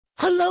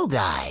Hello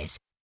guys,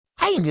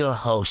 I am your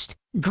host,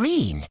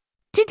 Green.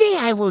 Today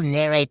I will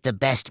narrate the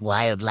best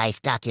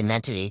wildlife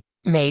documentary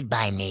made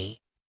by me.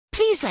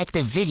 Please like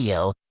the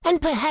video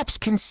and perhaps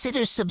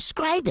consider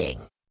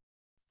subscribing.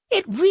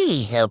 It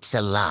really helps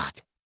a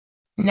lot.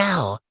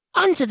 Now,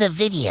 onto the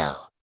video.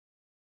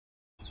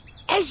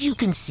 As you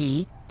can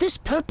see, this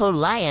purple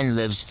lion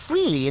lives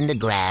freely in the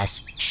grass,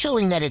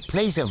 showing that it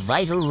plays a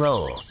vital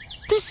role.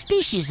 This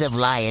species of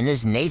lion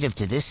is native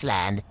to this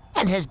land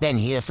and has been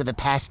here for the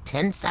past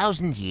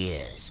 10,000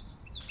 years.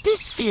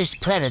 This fierce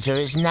predator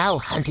is now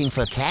hunting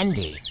for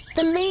candy,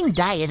 the main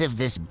diet of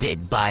this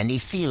big barny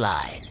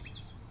feline.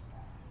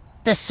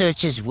 The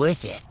search is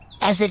worth it,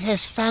 as it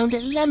has found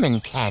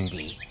lemon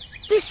candy.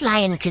 This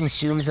lion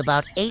consumes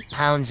about 8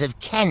 pounds of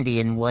candy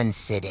in one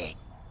sitting.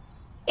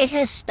 It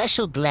has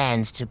special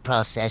glands to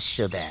process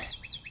sugar.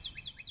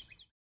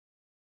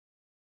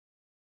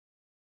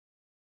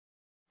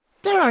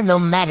 There are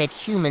nomadic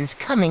humans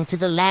coming to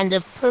the land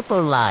of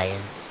purple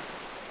lions.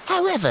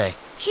 However,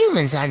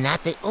 humans are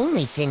not the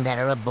only thing that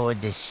are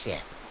aboard this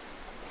ship.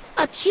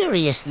 A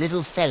curious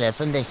little fella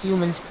from the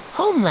humans'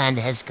 homeland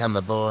has come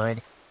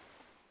aboard.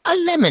 A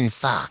lemon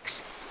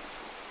fox.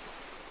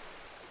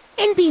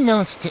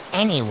 Unbeknownst to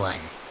anyone,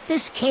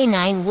 this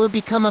canine will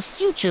become a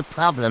future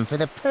problem for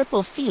the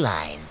purple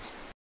felines.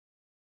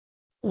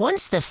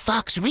 Once the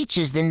fox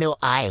reaches the new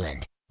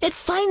island, it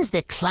finds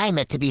the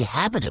climate to be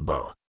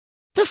habitable.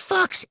 The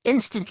fox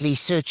instantly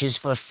searches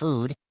for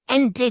food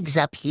and digs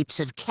up heaps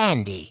of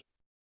candy.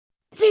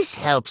 This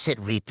helps it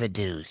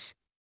reproduce.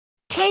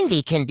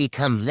 Candy can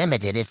become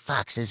limited if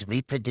foxes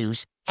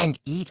reproduce and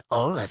eat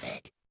all of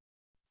it.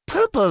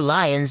 Purple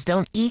lions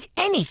don't eat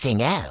anything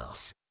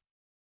else.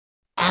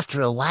 After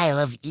a while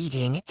of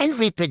eating and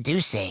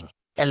reproducing,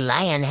 the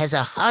lion has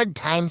a hard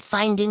time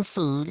finding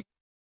food.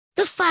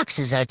 The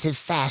foxes are too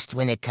fast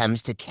when it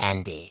comes to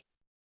candy.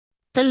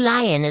 The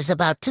lion is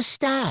about to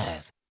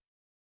starve.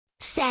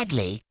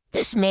 Sadly,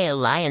 this male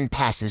lion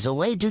passes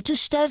away due to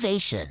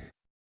starvation.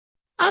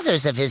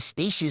 Others of his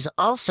species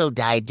also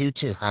die due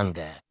to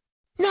hunger.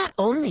 Not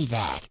only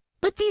that,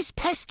 but these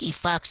pesky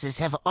foxes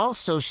have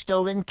also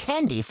stolen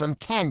candy from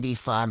candy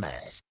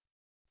farmers.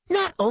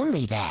 Not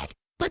only that,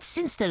 but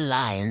since the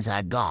lions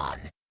are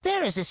gone,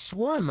 there is a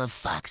swarm of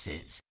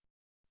foxes.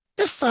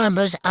 The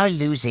farmers are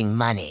losing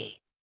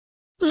money.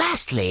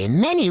 Lastly,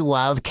 many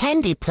wild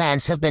candy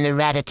plants have been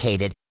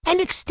eradicated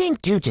and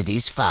extinct due to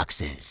these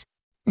foxes.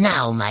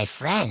 Now, my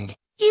friend,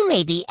 you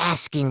may be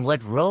asking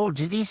what role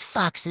do these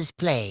foxes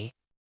play?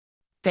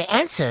 The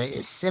answer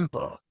is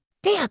simple.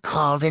 They are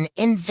called an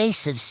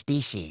invasive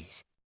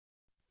species.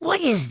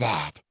 What is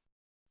that?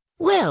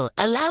 Well,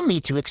 allow me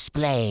to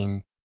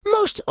explain.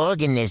 Most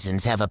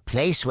organisms have a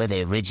place where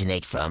they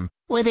originate from,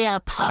 where they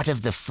are part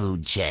of the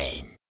food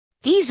chain.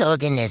 These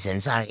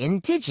organisms are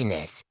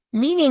indigenous,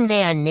 meaning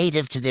they are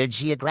native to their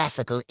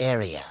geographical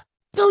area.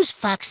 Those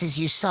foxes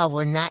you saw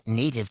were not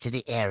native to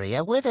the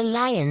area where the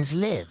lions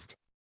lived.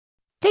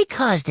 They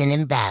caused an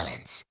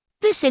imbalance.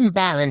 This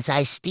imbalance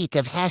I speak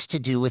of has to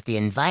do with the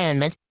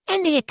environment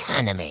and the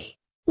economy.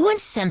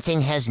 Once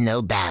something has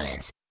no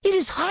balance, it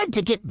is hard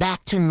to get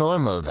back to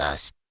normal,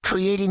 thus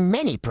creating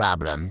many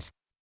problems.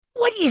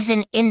 What is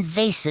an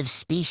invasive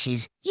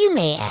species, you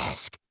may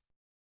ask?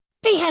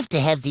 They have to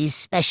have these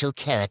special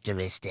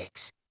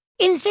characteristics.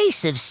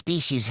 Invasive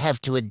species have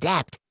to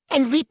adapt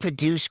and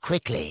reproduce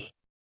quickly.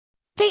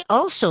 They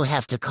also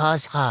have to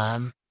cause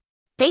harm.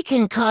 They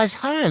can cause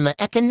harm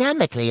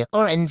economically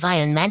or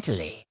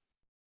environmentally.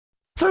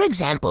 For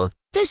example,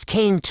 this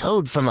cane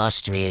toad from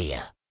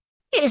Australia.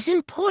 It is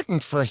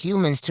important for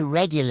humans to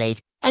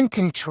regulate and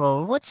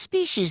control what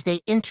species they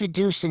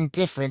introduce in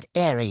different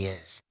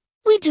areas.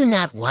 We do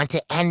not want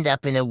to end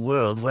up in a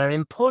world where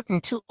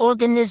important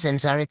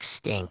organisms are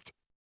extinct.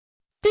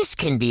 This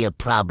can be a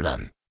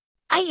problem.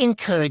 I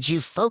encourage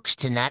you folks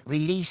to not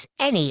release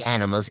any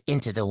animals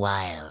into the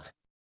wild,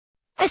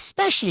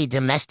 especially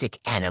domestic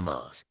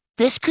animals.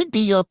 This could be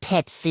your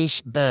pet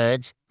fish,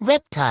 birds,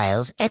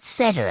 reptiles,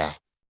 etc.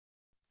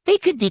 They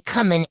could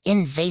become an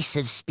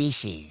invasive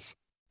species.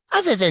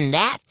 Other than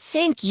that,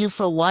 thank you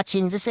for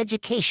watching this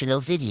educational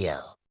video.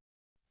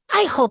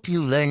 I hope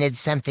you learned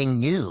something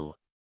new.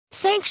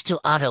 Thanks to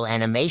Auto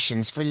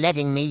Animations for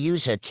letting me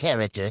use her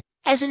character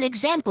as an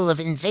example of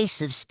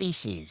invasive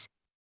species.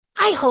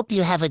 I hope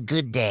you have a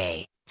good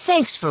day.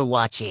 Thanks for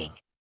watching.